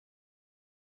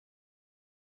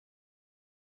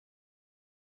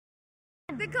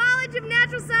The College of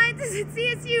Natural Sciences at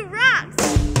CSU rocks!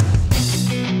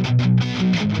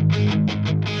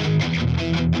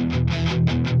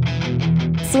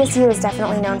 CSU is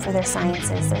definitely known for their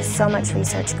sciences. There's so much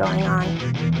research going on.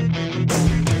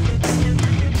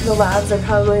 The labs are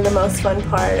probably the most fun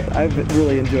part. I've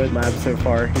really enjoyed labs so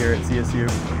far here at CSU.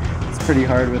 It's pretty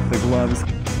hard with the gloves.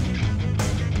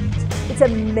 It's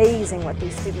amazing what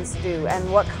these students do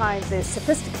and what kind of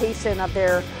sophistication of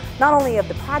their, not only of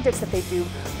the projects that they do,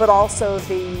 but also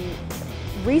the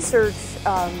research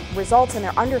results and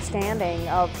their understanding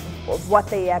of what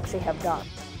they actually have done.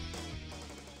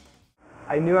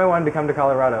 I knew I wanted to come to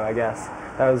Colorado, I guess.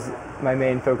 That was my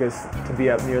main focus, to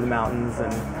be up near the mountains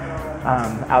and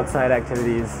outside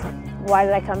activities. Why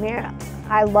did I come here?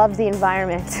 I love the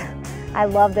environment. I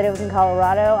love that it was in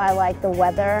Colorado. I like the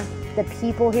weather. The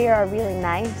people here are really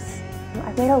nice.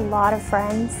 I've made a lot of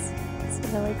friends. It's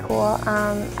really cool.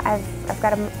 I've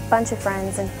got a bunch of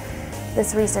friends, and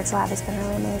this research lab has been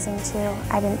really amazing too.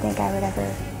 I didn't think I would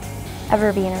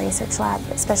ever be in a research lab,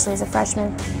 especially as a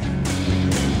freshman.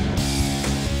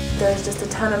 There's just a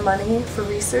ton of money for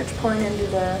research pouring into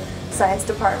the science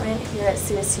department here at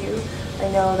CSU.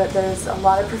 I know that there's a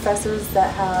lot of professors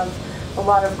that have a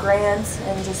lot of grants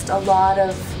and just a lot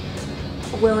of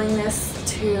willingness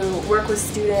to work with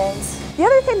students. The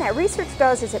other thing that research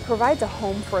does is it provides a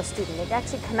home for a student. It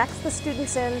actually connects the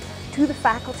students in to the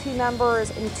faculty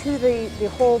members and to the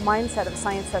whole mindset of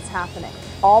science that's happening.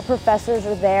 All professors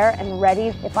are there and ready.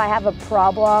 If I have a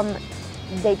problem,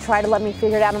 they try to let me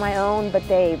figure it out on my own, but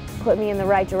they put me in the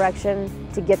right direction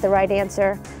to get the right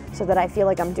answer so that I feel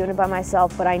like I'm doing it by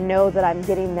myself, but I know that I'm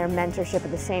getting their mentorship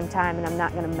at the same time and I'm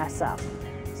not going to mess up.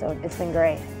 So it's been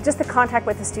great. Just the contact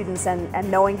with the students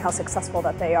and knowing how successful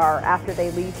that they are after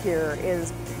they leave here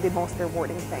is the most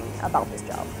rewarding thing about this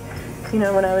job. You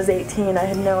know, when I was 18, I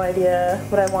had no idea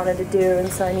what I wanted to do,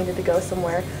 and so I needed to go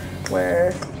somewhere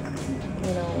where,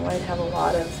 you know, I'd have a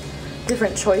lot of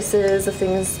different choices of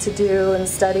things to do and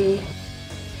study.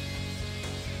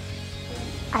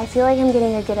 I feel like I'm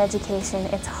getting a good education.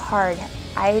 It's hard.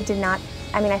 I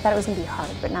thought it was going to be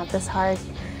hard, but not this hard.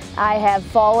 I have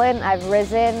fallen, I've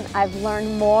risen, I've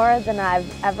learned more than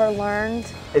I've ever learned.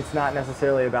 It's not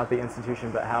necessarily about the institution,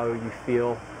 but how you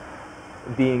feel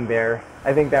being there.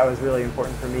 I think that was really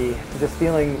important for me. Just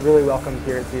feeling really welcomed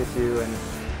here at CSU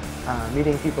and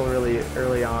meeting people really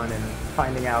early on and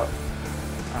finding out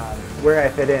where I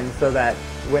fit in, so that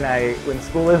when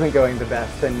school isn't going the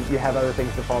best, then you have other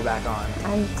things to fall back on.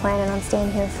 I'm planning on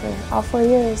staying here for all 4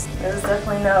 years. There's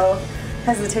definitely no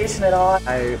hesitation at all.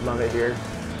 I love it here.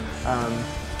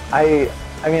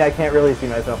 I mean, I can't really see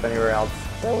myself anywhere else.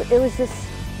 So it was just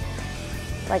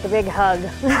like a big hug.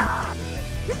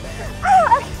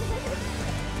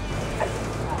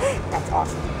 That's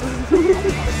awesome.